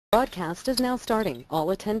Broadcast is now starting. All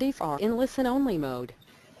attendees are in listen-only mode.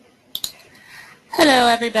 Hello,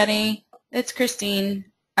 everybody. It's Christine.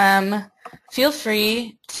 Feel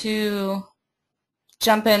free to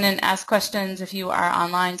jump in and ask questions if you are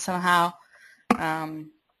online somehow. You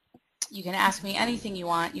can ask me anything you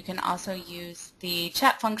want. You can also use the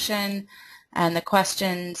chat function and the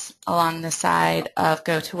questions along the side of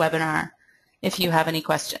GoToWebinar if you have any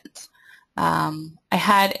questions. I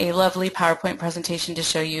had a lovely PowerPoint presentation to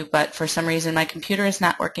show you, but for some reason my computer is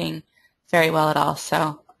not working very well at all.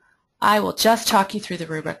 So I will just talk you through the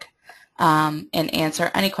rubric and answer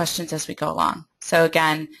any questions as we go along. So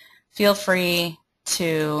again, feel free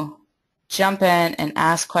to jump in and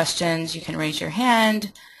ask questions. You can raise your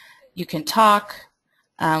hand. You can talk,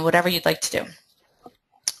 whatever you'd like to do.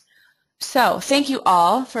 So thank you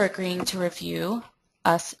all for agreeing to review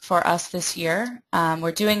for us this year.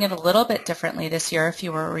 We're doing it a little bit differently this year. If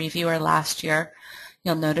you were a reviewer last year,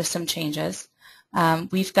 you'll notice some changes.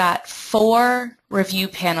 We've got 4 review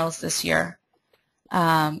panels this year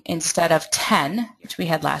instead of 10, which we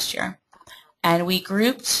had last year. And we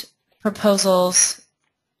grouped proposals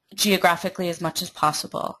geographically as much as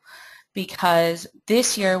possible because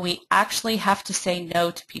this year we actually have to say no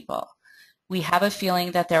to people. We have a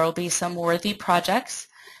feeling that there will be some worthy projects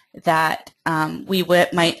that we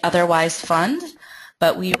might otherwise fund,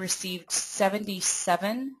 but we received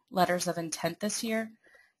 77 letters of intent this year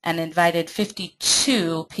and invited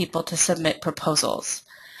 52 people to submit proposals.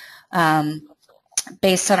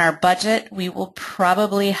 Based on our budget, we will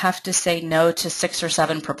probably have to say no to 6 or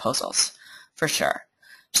 7 proposals for sure.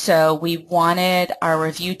 So we wanted our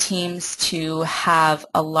review teams to have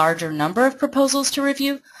a larger number of proposals to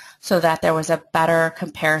review so that there was a better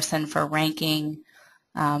comparison for ranking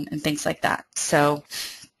and things like that. So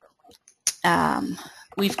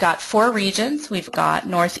we've got 4 regions. We've got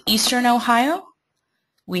Northeastern Ohio,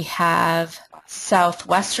 we have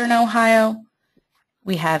Southwestern Ohio,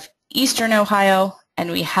 we have Eastern Ohio,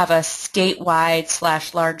 and we have a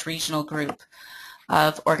statewide / large regional group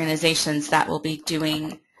of organizations that will be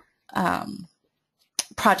doing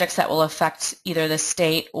projects that will affect either the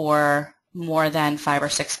state or more than 5 or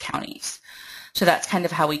 6 counties. So that's kind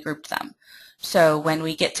of how we grouped them. So when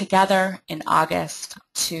we get together in August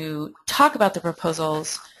to talk about the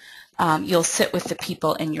proposals, you'll sit with the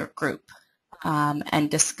people in your group and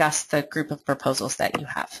discuss the group of proposals that you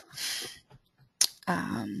have.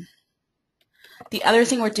 The other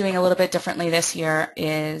thing we're doing a little bit differently this year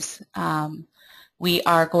is we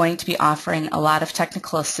are going to be offering a lot of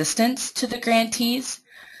technical assistance to the grantees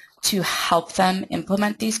to help them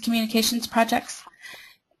implement these communications projects.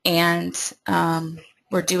 And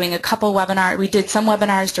we're doing a couple webinars. We did some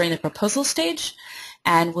webinars during the proposal stage,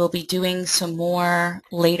 and we'll be doing some more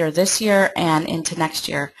later this year and into next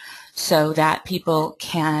year so that people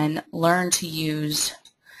can learn to use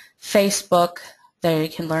Facebook. They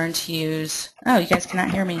can learn to use, oh, you guys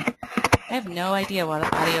cannot hear me. I have no idea why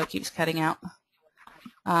the audio keeps cutting out.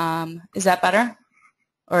 Is that better?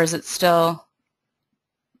 Or is it still?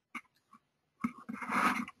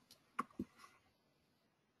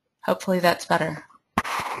 Hopefully that's better.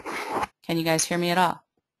 Can you guys hear me at all?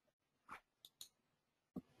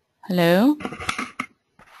 Hello?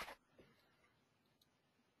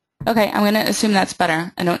 Okay, I'm going to assume that's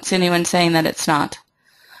better. I don't see anyone saying that it's not.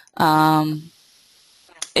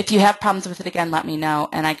 If you have problems with it again, let me know,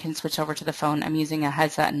 and I can switch over to the phone. I'm using a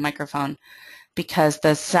headset and microphone because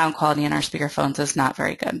the sound quality in our speakerphones is not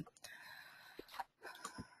very good.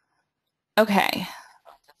 Okay.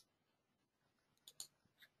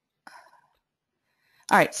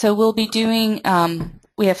 All right, so we'll be doing,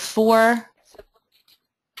 we have four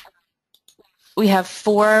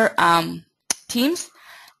teams,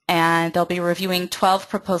 and they'll be reviewing 12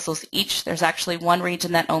 proposals each. There's actually one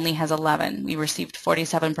region that only has 11. We received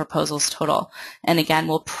 47 proposals total. And again,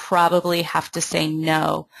 we'll probably have to say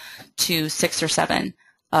no to 6 or 7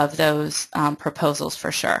 of those proposals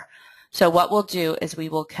for sure. So what we'll do is we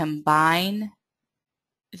will combine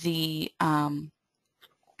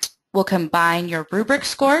we'll combine your rubric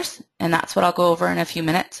scores, and that's what I'll go over in a few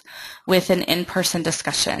minutes, with an in-person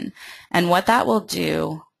discussion. And what that will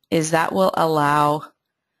do is that will allow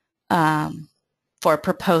for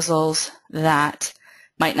proposals that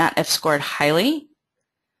might not have scored highly,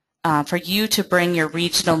 for you to bring your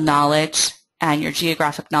regional knowledge and your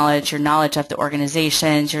geographic knowledge, your knowledge of the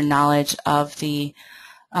organizations, your knowledge of the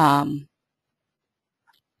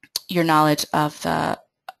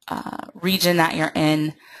region that you're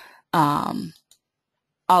in,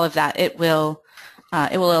 all of that. It will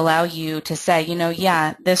allow you to say, you know,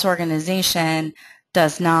 yeah, this organization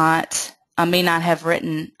does not may not have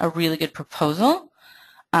written a really good proposal,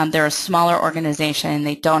 They're a smaller organization.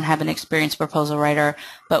 They don't have an experienced proposal writer,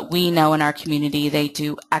 but we know in our community they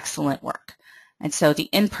do excellent work. And so the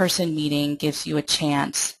in-person meeting gives you a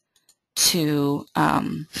chance to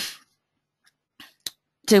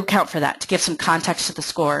account for that, to give some context to the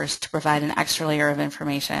scores, to provide an extra layer of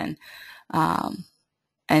information, and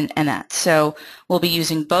that. So we'll be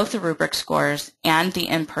using both the rubric scores and the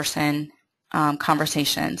in-person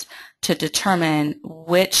conversations to determine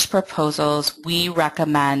which proposals we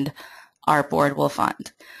recommend our board will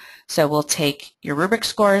fund. So we'll take your rubric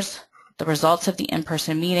scores, the results of the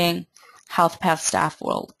in-person meeting. HealthPath staff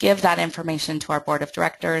will give that information to our board of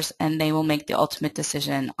directors, and they will make the ultimate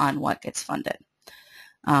decision on what gets funded.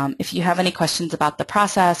 If you have any questions about the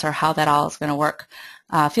process or how that all is going to work,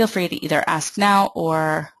 feel free to either ask now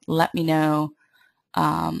or let me know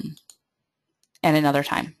at another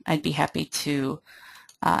time. I'd be happy to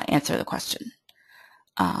answer the question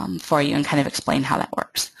for you and kind of explain how that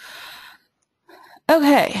works.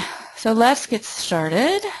 Okay, so let's get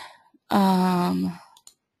started.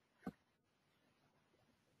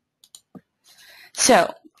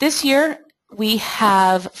 So this year we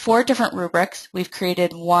have 4 different rubrics. We've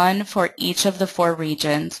created one for each of the 4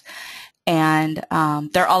 regions, and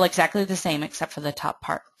they're all exactly the same except for the top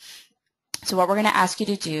part. So what we're going to ask you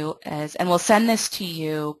to do is, and we'll send this to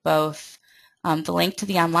you both the link to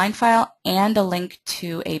the online file and a link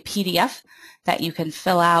to a PDF that you can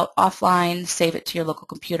fill out offline, save it to your local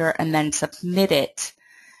computer, and then submit it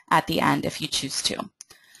at the end if you choose to.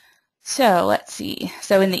 So let's see.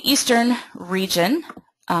 So in the Eastern region,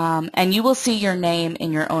 and you will see your name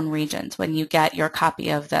in your own regions when you get your copy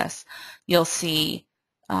of this. You'll see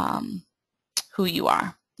who you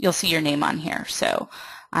are. You'll see your name on here. So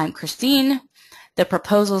I'm Christine. The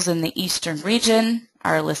proposals in the Eastern region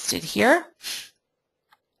are listed here.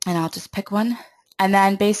 And I'll just pick one. And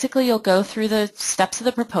then basically you'll go through the steps of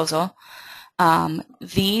the proposal.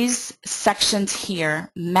 These sections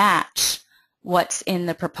here match what's in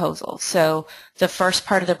the proposal. So the first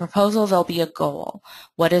part of the proposal, there'll be a goal.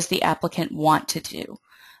 What does the applicant want to do?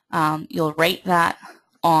 You'll rate that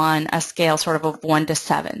on a scale sort of 1 to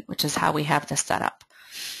 7, which is how we have this set up.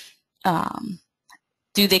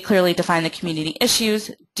 Do they clearly define the community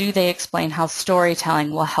issues? Do they explain how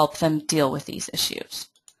storytelling will help them deal with these issues?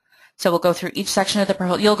 So we'll go through each section of the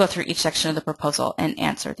proposal. You'll go through each section of the proposal and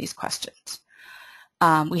answer these questions.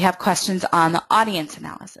 We have questions on the audience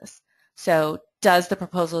analysis. So does the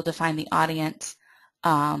proposal define the audience?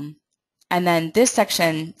 And then this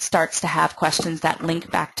section starts to have questions that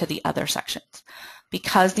link back to the other sections.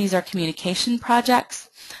 Because these are communication projects,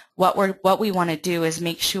 what we want to do is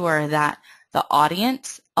make sure that the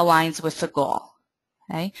audience aligns with the goal.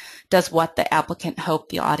 Okay? Does what the applicant hope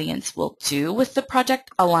the audience will do with the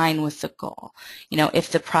project align with the goal? You know,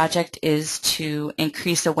 if the project is to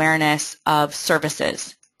increase awareness of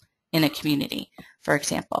services in a community, for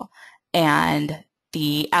example, and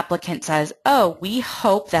the applicant says, oh, we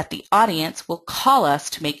hope that the audience will call us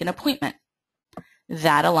to make an appointment.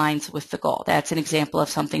 That aligns with the goal. That's an example of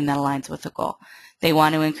something that aligns with the goal. They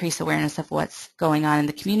want to increase awareness of what's going on in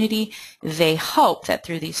the community. They hope that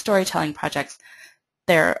through these storytelling projects,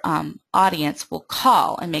 their audience will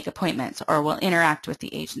call and make appointments or will interact with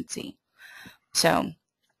the agency. So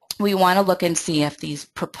we want to look and see if these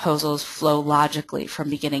proposals flow logically from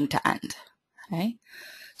beginning to end. Okay?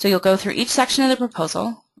 So you'll go through each section of the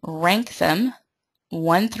proposal, rank them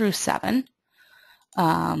 1 through 7,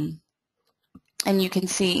 and you can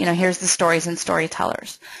see, you know, here's the stories and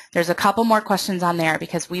storytellers. There's a couple more questions on there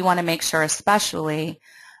because we want to make sure, especially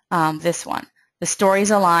this one, the stories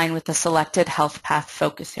align with the selected HealthPath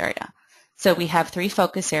focus area. So we have 3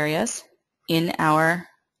 focus areas in our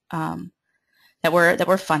that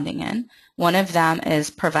we're funding in. One of them is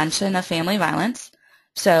prevention of family violence.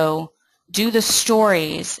 So do the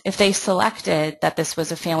stories, if they selected that this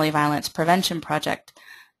was a family violence prevention project,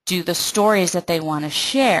 do the stories that they want to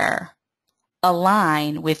share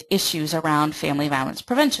align with issues around family violence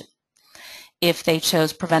prevention? If they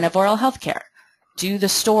chose preventive oral health care, do the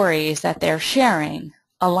stories that they're sharing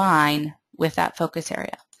align with that focus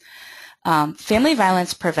area? Family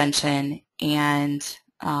violence prevention and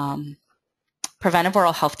preventive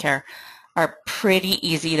oral health care are pretty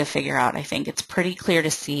easy to figure out, I think. It's pretty clear to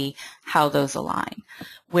see how those align.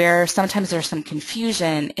 Where sometimes there's some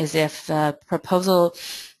confusion is if the proposal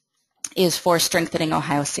is for strengthening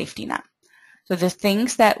Ohio's safety net. So the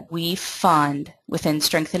things that we fund within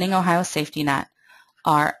Strengthening Ohio's Safety Net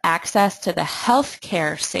are access to the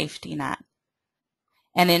healthcare safety net,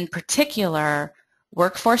 and in particular,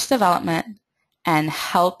 workforce development and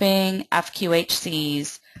helping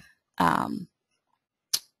FQHCs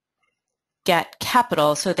get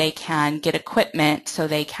capital so they can get equipment, so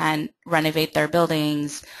they can renovate their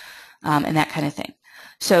buildings, and that kind of thing.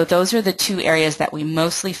 So those are the two areas that we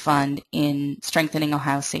mostly fund in Strengthening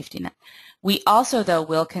Ohio's Safety Net. We also, though,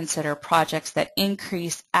 will consider projects that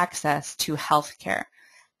increase access to health care.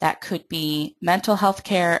 That could be mental health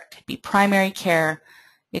care, it could be primary care,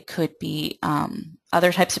 it could be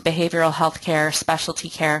other types of behavioral health care, specialty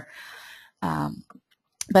care.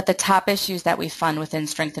 But the top issues that we fund within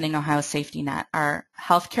Strengthening Ohio's Safety Net are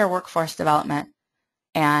healthcare workforce development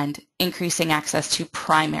and increasing access to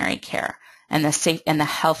primary care and the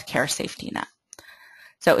healthcare safety net.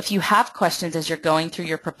 So if you have questions as you're going through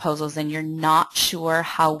your proposals and you're not sure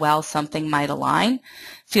how well something might align,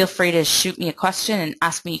 feel free to shoot me a question and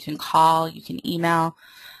ask me. You can call, you can email,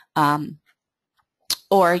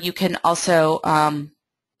 or you can also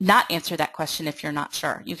not answer that question if you're not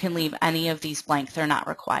sure. You can leave any of these blank. They're not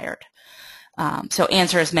required. So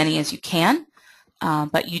answer as many as you can,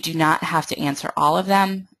 but you do not have to answer all of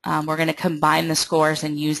them. We're going to combine the scores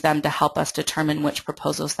and use them to help us determine which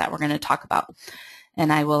proposals that we're going to talk about.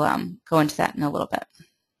 And I will go into that in a little bit.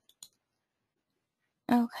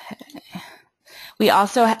 Okay. We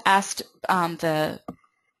also asked the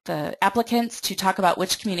applicants to talk about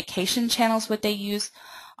which communication channels would they use.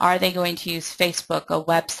 Are they going to use Facebook, a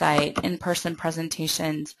website, in-person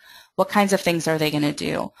presentations? What kinds of things are they going to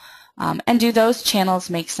do? And do those channels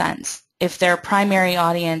make sense? If their primary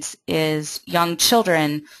audience is young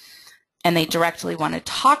children and they directly want to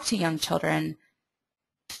talk to young children,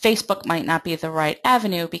 Facebook might not be the right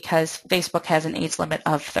avenue because Facebook has an age limit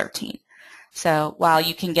of 13. So while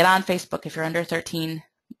you can get on Facebook if you're under 13,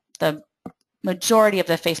 the majority of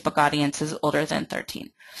the Facebook audience is older than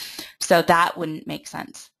 13. So that wouldn't make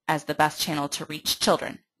sense as the best channel to reach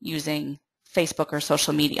children using Facebook or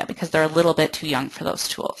social media because they're a little bit too young for those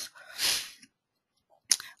tools.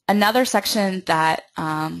 Another section that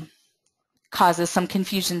causes some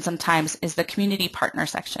confusion sometimes is the community partner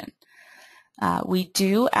section. We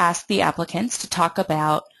do ask the applicants to talk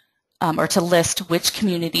about or to list which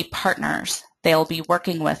community partners they'll be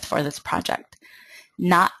working with for this project.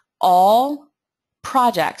 Not all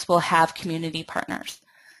projects will have community partners.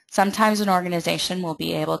 Sometimes an organization will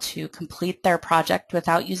be able to complete their project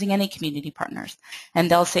without using any community partners,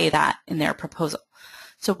 and they'll say that in their proposal.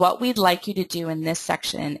 So what we'd like you to do in this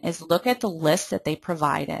section is look at the list that they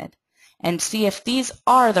provided and see if these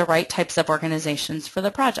are the right types of organizations for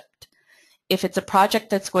the project. If it's a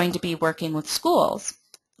project that's going to be working with schools,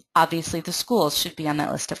 obviously the schools should be on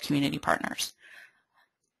that list of community partners.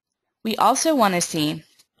 We also want to see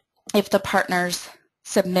if the partners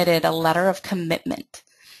submitted a letter of commitment.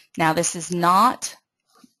 Now this is not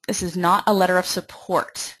a letter of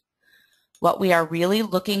support. What we are really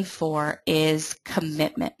looking for is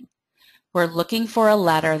commitment. We're looking for a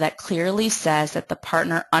letter that clearly says that the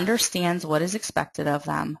partner understands what is expected of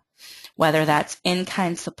them, whether that's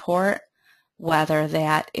in-kind support, whether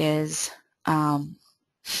that is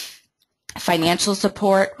financial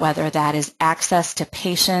support, whether that is access to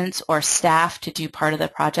patients or staff to do part of the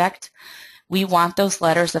project. We want those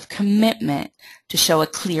letters of commitment to show a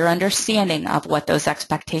clear understanding of what those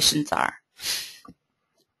expectations are.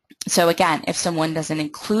 So again, if someone doesn't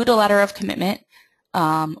include a letter of commitment,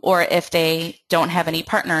 or if they don't have any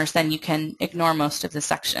partners, then you can ignore most of the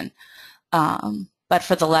section. But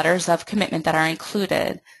for the letters of commitment that are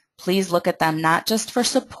included, please look at them not just for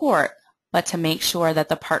support, but to make sure that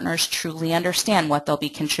the partners truly understand what they'll be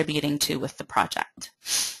contributing to with the project.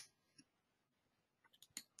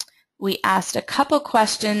 We asked a couple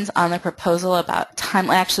questions on the proposal about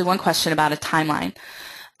actually one question about a timeline.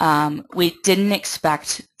 We didn't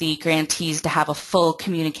expect the grantees to have a full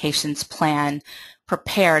communications plan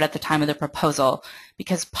prepared at the time of the proposal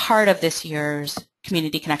because part of this year's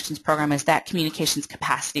Community Connections program is that communications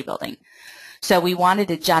capacity building. So we wanted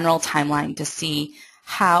a general timeline to see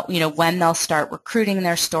how, when they'll start recruiting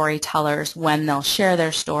their storytellers, when they'll share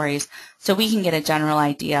their stories, so we can get a general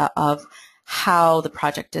idea of how the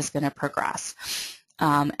project is going to progress.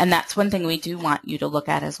 And that's one thing we do want you to look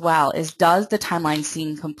at as well, is does the timeline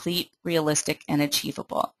seem complete, realistic, and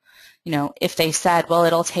achievable? If they said, well,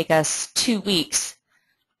 it'll take us 2 weeks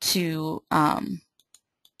to,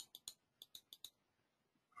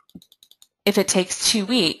 if it takes 2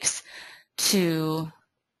 weeks to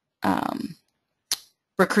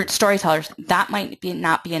recruit storytellers, that might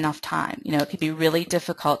not be enough time. It could be really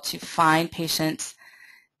difficult to find patients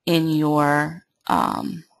in your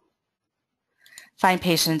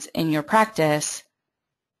practice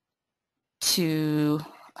to,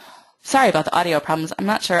 sorry about the audio problems. I'm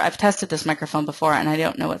not sure. I've tested this microphone before and I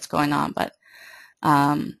don't know what's going on, but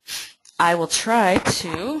I will try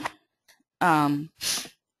to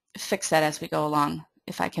fix that as we go along,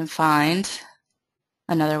 if I can find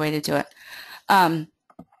another way to do it.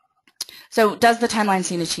 So does the timeline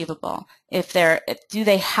seem achievable? Do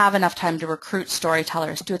they have enough time to recruit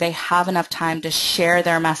storytellers? Do they have enough time to share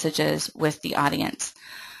their messages with the audience?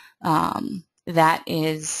 That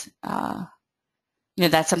is,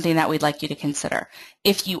 that's something that we'd like you to consider.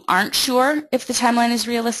 If you aren't sure if the timeline is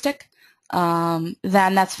realistic, then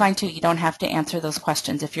that's fine too. You don't have to answer those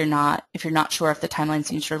questions if you're not sure if the timeline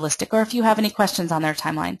seems realistic, or if you have any questions on their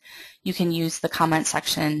timeline, you can use the comment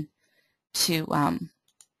section to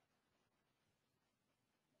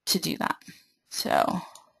do that. So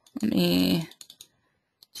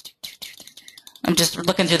I'm just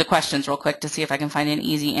looking through the questions real quick to see if I can find an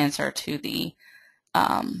easy answer to the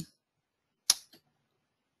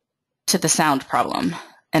sound problem.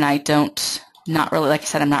 And not really, like I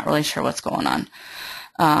said, I'm not really sure what's going on.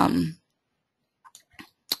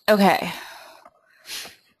 Okay.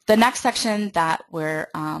 The next section that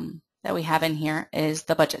that we have in here is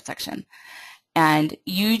the budget section. And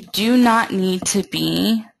you do not need to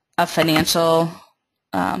be a financial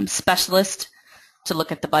specialist to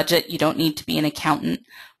look at the budget. You don't need to be an accountant.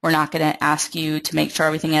 We're not going to ask you to make sure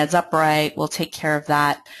everything adds up right. We'll take care of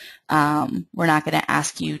that. We're not going to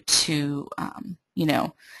ask you to,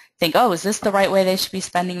 think, oh, is this the right way they should be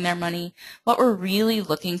spending their money? What we're really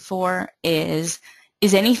looking for is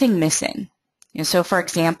anything missing? So, for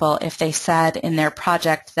example, if they said in their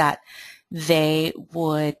project that they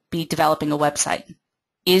would be developing a website,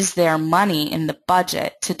 is there money in the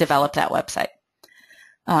budget to develop that website?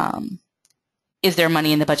 Is there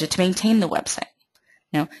money in the budget to maintain the website?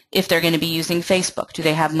 If they're going to be using Facebook, do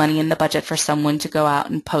they have money in the budget for someone to go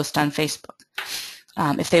out and post on Facebook?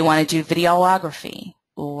 If they want to do videography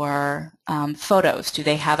or photos, do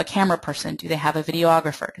they have a camera person? Do they have a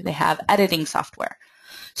videographer? Do they have editing software?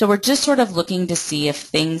 So we're just sort of looking to see if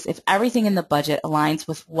everything in the budget aligns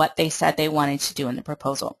with what they said they wanted to do in the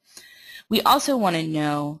proposal. We also want to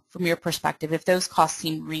know, from your perspective, if those costs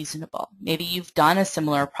seem reasonable. Maybe you've done a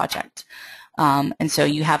similar project, and so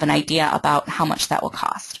you have an idea about how much that will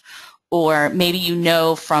cost. Or maybe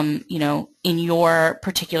from, in your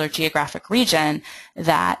particular geographic region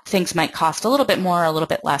that things might cost a little bit more or a little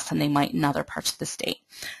bit less than they might in other parts of the state.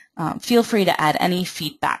 Feel free to add any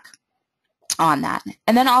feedback on that.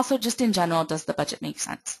 And then also, just in general, does the budget make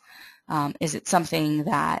sense? Is it something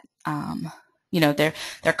that, their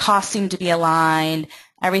costs seem to be aligned,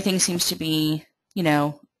 everything seems to be,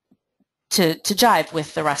 to jive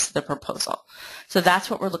with the rest of the proposal. So that's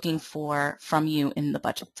what we're looking for from you in the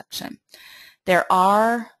budget section. There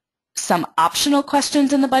are some optional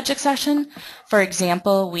questions in the budget section. For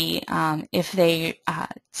example, if they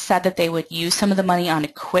said that they would use some of the money on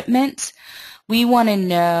equipment, we want to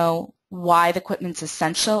know why the equipment's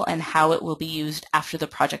essential and how it will be used after the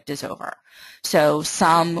project is over. So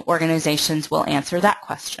some organizations will answer that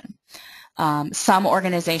question. Some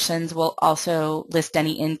organizations will also list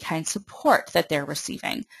any in-kind support that they're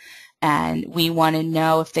receiving. And we want to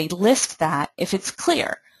know, if they list that, if it's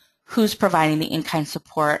clear who's providing the in-kind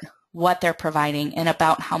support, what they're providing, and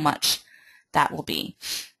about how much that will be.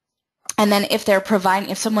 And then if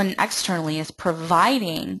someone externally is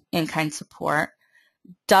providing in-kind support,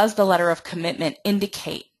 does the letter of commitment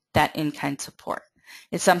indicate that in-kind support?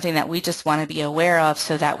 It's something that we just want to be aware of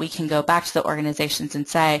so that we can go back to the organizations and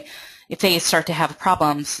say, if they start to have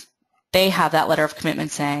problems, they have that letter of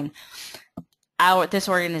commitment saying, this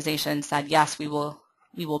organization said, yes, we will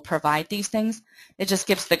provide these things. It just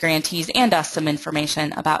gives the grantees and us some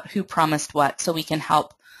information about who promised what, so we can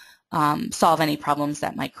help solve any problems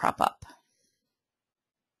that might crop up.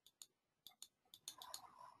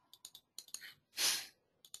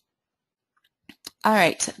 All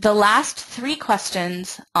right, the last 3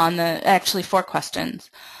 questions actually 4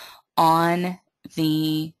 questions on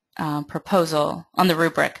the proposal, on the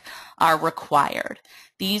rubric, are required.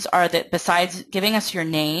 These are besides giving us your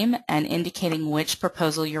name and indicating which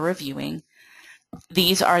proposal you're reviewing,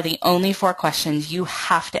 these are the only 4 questions you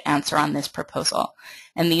have to answer on this proposal.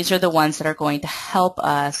 And these are the ones that are going to help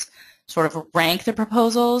us sort of rank the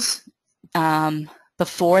proposals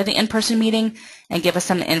before the in-person meeting and give us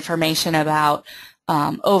some information about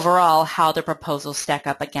overall how the proposals stack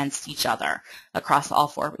up against each other across all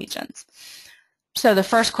 4 regions. So the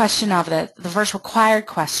first question the first required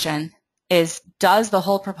question is, does the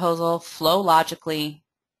whole proposal flow logically,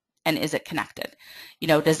 and is it connected?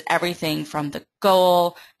 Does everything from the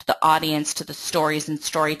goal to the audience to the stories and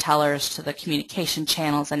storytellers to the communication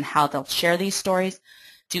channels and how they'll share these stories,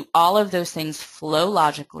 do all of those things flow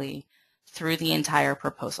logically through the entire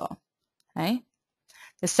proposal? Okay?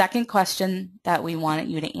 The second question that we want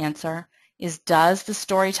you to answer is, does the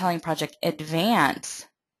storytelling project advance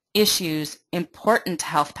issues important to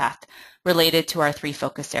HealthPath related to our 3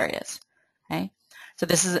 focus areas? Okay. So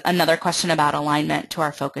this is another question about alignment to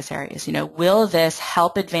our focus areas. Will this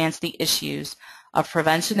help advance the issues of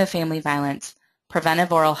prevention of family violence,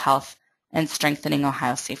 preventive oral health, and strengthening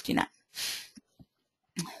Ohio's safety net?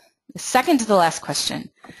 The second to the last question,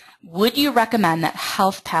 would you recommend that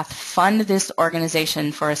HealthPath fund this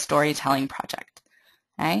organization for a storytelling project?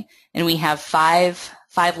 Okay, and we have five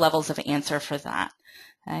levels of answer for that.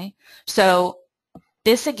 Okay, so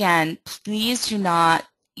this again, please do not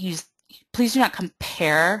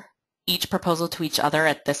compare each proposal to each other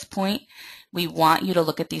at this point. We want you to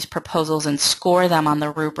look at these proposals and score them on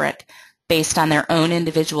the rubric based on their own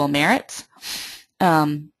individual merits.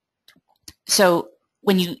 So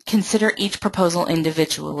when you consider each proposal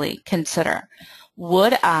individually, consider,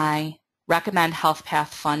 would I recommend HealthPath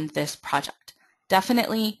fund this project?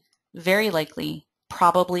 Definitely, very likely,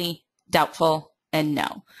 probably, doubtful, and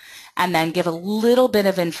no. And then give a little bit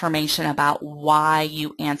of information about why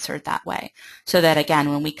you answered that way. So that, again,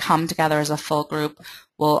 when we come together as a full group,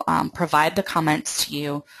 we'll provide the comments to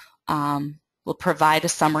you. We'll provide a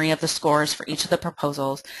summary of the scores for each of the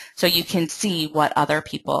proposals so you can see what other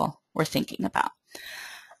people were thinking about.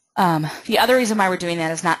 The other reason why we're doing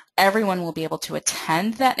that is not everyone will be able to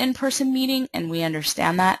attend that in-person meeting, and we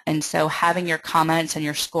understand that. And so having your comments and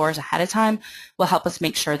your scores ahead of time will help us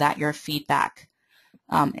make sure that your feedback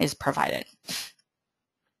is provided.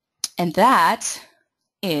 And that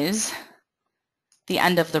is the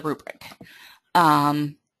end of the rubric.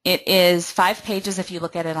 It is 5 pages if you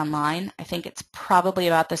look at it online. I think it's probably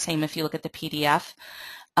about the same if you look at the PDF.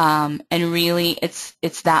 And really,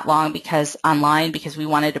 it's that long because we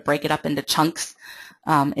wanted to break it up into chunks.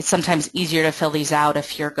 It's sometimes easier to fill these out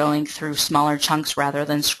if you're going through smaller chunks rather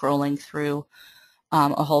than scrolling through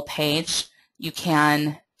a whole page. You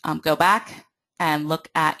can go back and look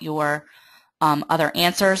at your other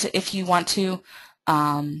answers if you want to.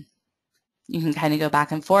 You can kind of go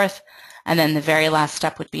back and forth. And then the very last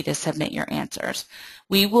step would be to submit your answers.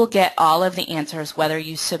 We will get all of the answers whether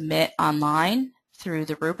you submit online through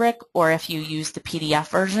the rubric or if you use the PDF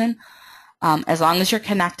version. As long as you're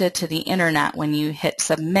connected to the internet when you hit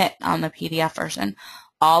submit on the PDF version,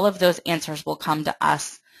 all of those answers will come to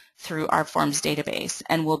us through our forms database,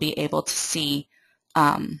 and we'll be able to see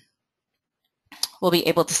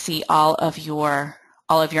all of your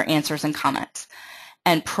answers and comments.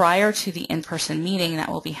 And prior to the in-person meeting that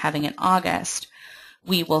we'll be having in August,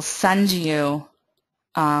 we will send you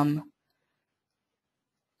a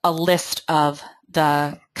list of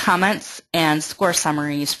the comments and score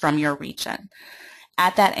summaries from your region.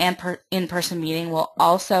 At that in-person meeting, we'll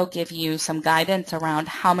also give you some guidance around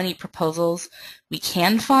how many proposals we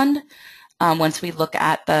can fund once we look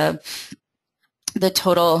at the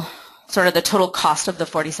total cost of the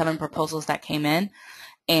 47 proposals that came in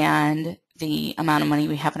and the amount of money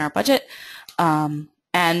we have in our budget.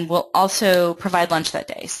 And we'll also provide lunch that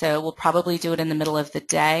day. So we'll probably do it in the middle of the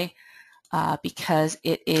day because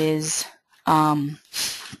it is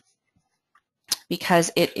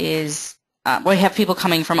we have people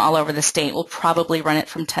coming from all over the state. We'll probably run it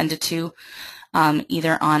from 10 to 2,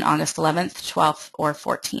 either on August 11th, 12th, or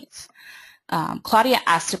 14th. Claudia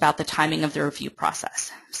asked about the timing of the review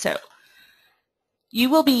process. So you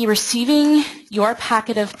will be receiving your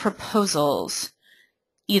packet of proposals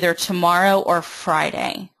either tomorrow or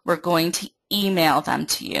Friday. We're going to email them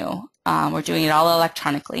to you. We're doing it all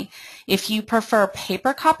electronically. If you prefer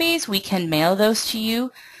paper copies, we can mail those to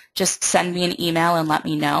you. Just send me an email and let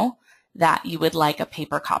me know that you would like a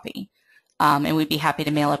paper copy, and we'd be happy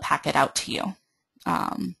to mail a packet out to you.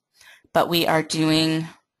 But we are doing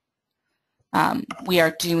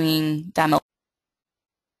them.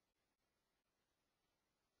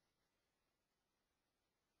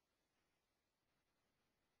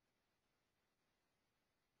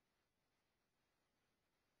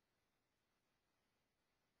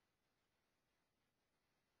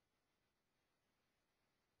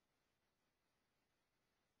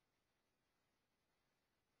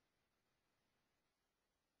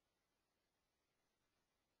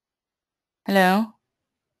 Hello?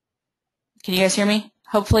 Can you guys hear me?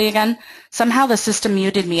 Hopefully again. Somehow the system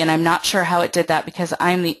muted me, and I'm not sure how it did that because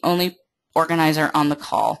I'm the only organizer on the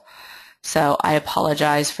call. So I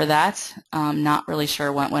apologize for that. I'm not really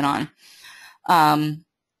sure what went on.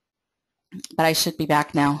 But I should be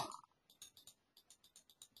back now.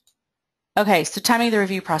 Okay, so timing of the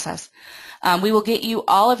review process. We will get you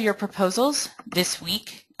all of your proposals this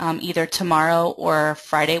week, either tomorrow or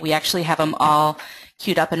Friday. We actually have them all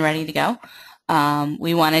queued up and ready to go.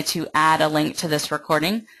 We wanted to add a link to this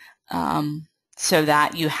recording so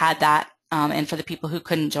that you had that. And for the people who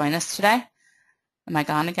couldn't join us today, am I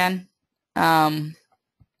gone again? I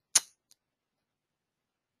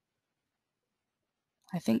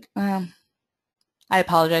think, I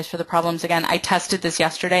apologize for the problems again. I tested this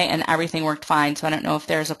yesterday and everything worked fine, so I don't know if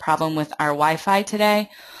there's a problem with our Wi-Fi today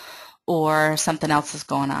or something else is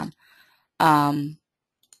going on.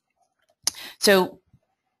 So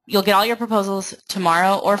you'll get all your proposals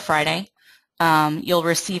tomorrow or Friday. You'll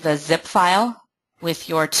receive a zip file with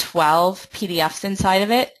your 12 PDFs inside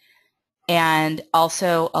of it, and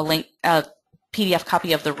also a PDF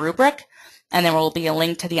copy of the rubric, and there will be a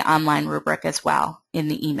link to the online rubric as well in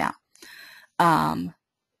the email.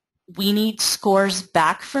 We need scores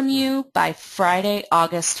back from you by Friday,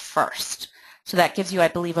 August 1st. So that gives you, I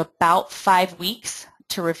believe, about 5 weeks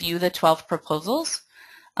to review the 12 proposals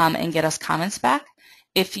and get us comments back.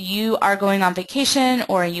 If you are going on vacation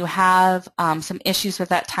or you have some issues with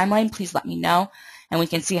that timeline, please let me know, and we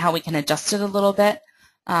can see how we can adjust it a little bit.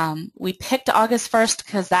 We picked August 1st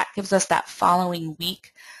because that gives us that following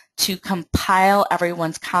week to compile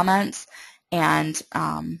everyone's comments and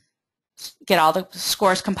get all the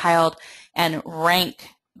scores compiled and rank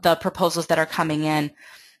the proposals that are coming in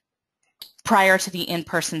prior to the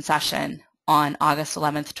in-person session on August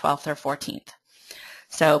 11th, 12th, or 14th.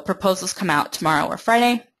 So proposals come out tomorrow or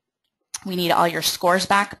Friday. We need all your scores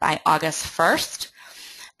back by August 1st,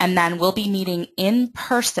 and then we'll be meeting in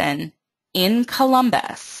person in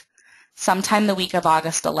Columbus sometime the week of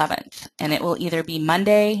August 11th, and it will either be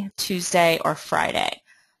Monday, Tuesday, or Friday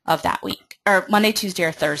of that week, or Monday, Tuesday,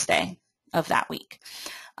 or Thursday of that week.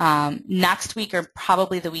 Next week, or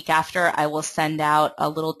probably the week after, I will send out a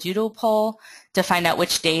little doodle poll to find out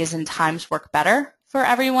which days and times work better for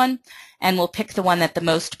everyone, and we'll pick the one that the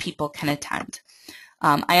most people can attend.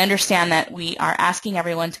 I understand that we are asking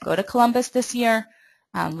everyone to go to Columbus this year.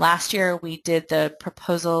 Last year, we did the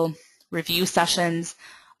proposal review sessions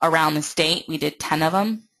around the state. We did 10 of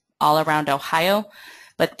them all around Ohio.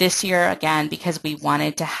 But this year, again, because we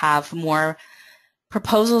wanted to have more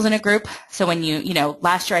proposals in a group, so when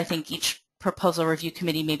last year I think each proposal review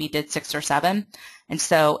committee maybe did 6 or 7. And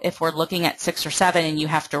so if we're looking at 6 or 7 and you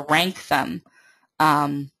have to rank them,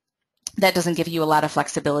 that doesn't give you a lot of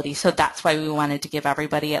flexibility. So that's why we wanted to give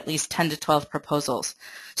everybody at least 10 to 12 proposals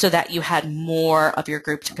so that you had more of your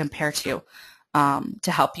group to compare to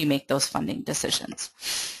help you make those funding decisions.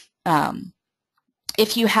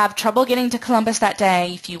 If you have trouble getting to Columbus that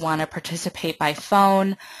day, if you want to participate by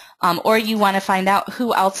phone, or you want to find out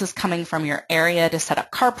who else is coming from your area to set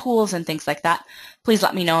up carpools and things like that, please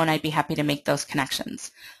let me know and I'd be happy to make those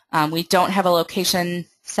connections. We don't have a location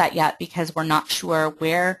set yet because we're not sure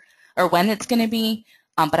where or when it's going to be,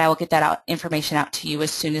 but I will get that information out to you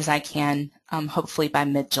as soon as I can, hopefully by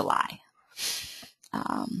mid-July.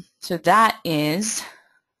 So that is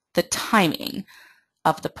the timing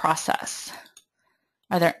of the process.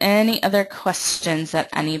 Are there any other questions that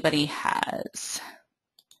anybody has?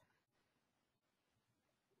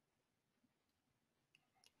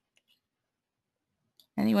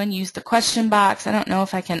 Anyone use the question box? I don't know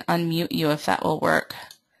if I can unmute you, if that will work.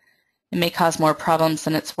 It may cause more problems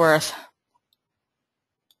than it's worth.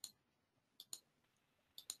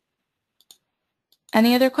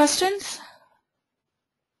 Any other questions?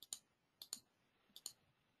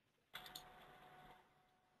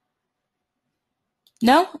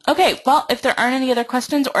 No? Okay, well, if there aren't any other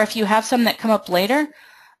questions, or if you have some that come up later,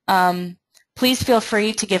 please feel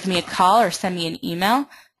free to give me a call or send me an email.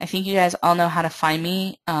 I think you guys all know how to find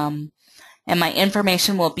me, and my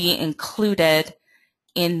information will be included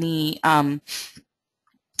in the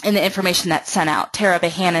information that's sent out. Tara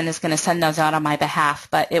Behannon is going to send those out on my behalf,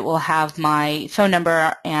 but it will have my phone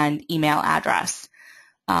number and email address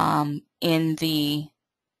in the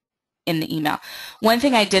email. One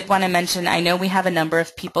thing I did want to mention, I know we have a number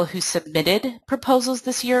of people who submitted proposals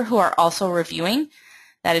this year who are also reviewing.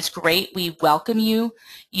 That is great. We welcome you.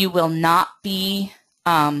 You will not be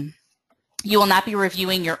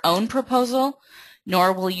reviewing your own proposal,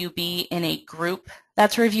 nor will you be in a group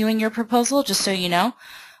that's reviewing your proposal, just so you know.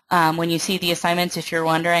 When you see the assignments, if you're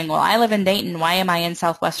wondering, well, I live in Dayton, why am I in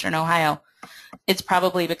Southwestern Ohio? It's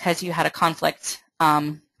probably because you had a conflict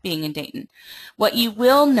being in Dayton. What you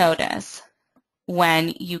will notice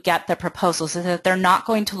when you get the proposals is that they're not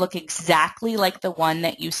going to look exactly like the one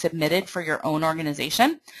that you submitted for your own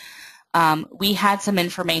organization. We had some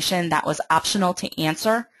information that was optional to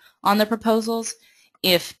answer on the proposals.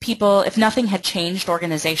 If nothing had changed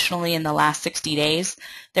organizationally in the last 60 days,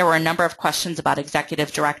 there were a number of questions about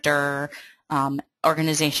executive director,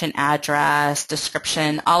 organization address,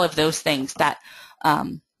 description, all of those things that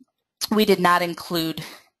we did not include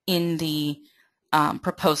in the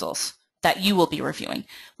proposals that you will be reviewing.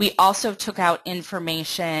 We also took out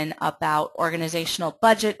information about organizational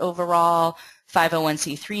budget overall,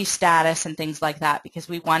 501c3 status, and things like that, because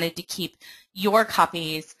we wanted to keep your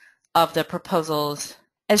copies of the proposals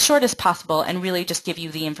as short as possible and really just give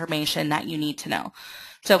you the information that you need to know.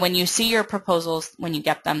 So when you see your proposals, when you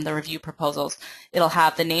get them, the review proposals, it'll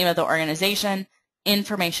have the name of the organization,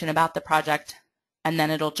 information about the project, and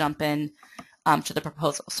then it'll jump in to the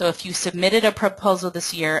proposal. So if you submitted a proposal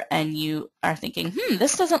this year and you are thinking,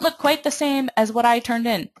 this doesn't look quite the same as what I turned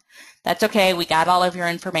in, that's okay. We got all of your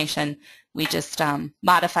information. We just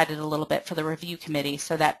modified it a little bit for the review committee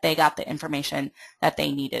so that they got the information that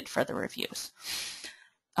they needed for the reviews.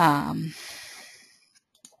 All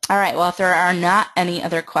right, well, if there are not any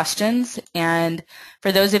other questions, and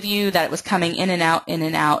for those of you that it was coming in and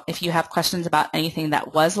out, if you have questions about anything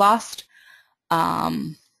that was lost,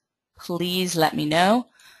 please let me know,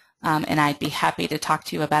 and I'd be happy to talk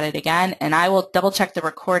to you about it again. And I will double check the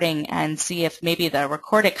recording and see if maybe the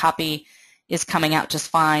recorded copy is coming out just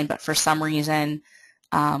fine, but for some reason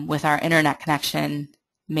with our internet connection,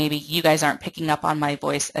 maybe you guys aren't picking up on my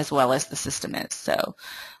voice as well as the system is. So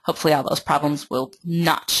hopefully all those problems will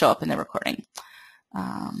not show up in the recording.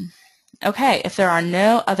 Okay, if there are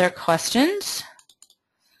no other questions,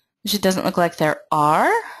 which it doesn't look like there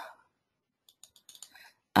are,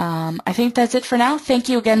 I think that's it for now. Thank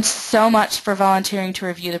you again so much for volunteering to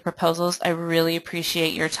review the proposals. I really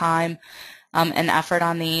appreciate your time and effort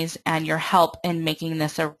on these and your help in making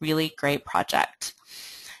this a really great project.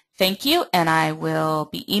 Thank you, and I will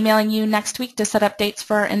be emailing you next week to set up dates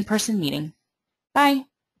for our in-person meeting. Bye.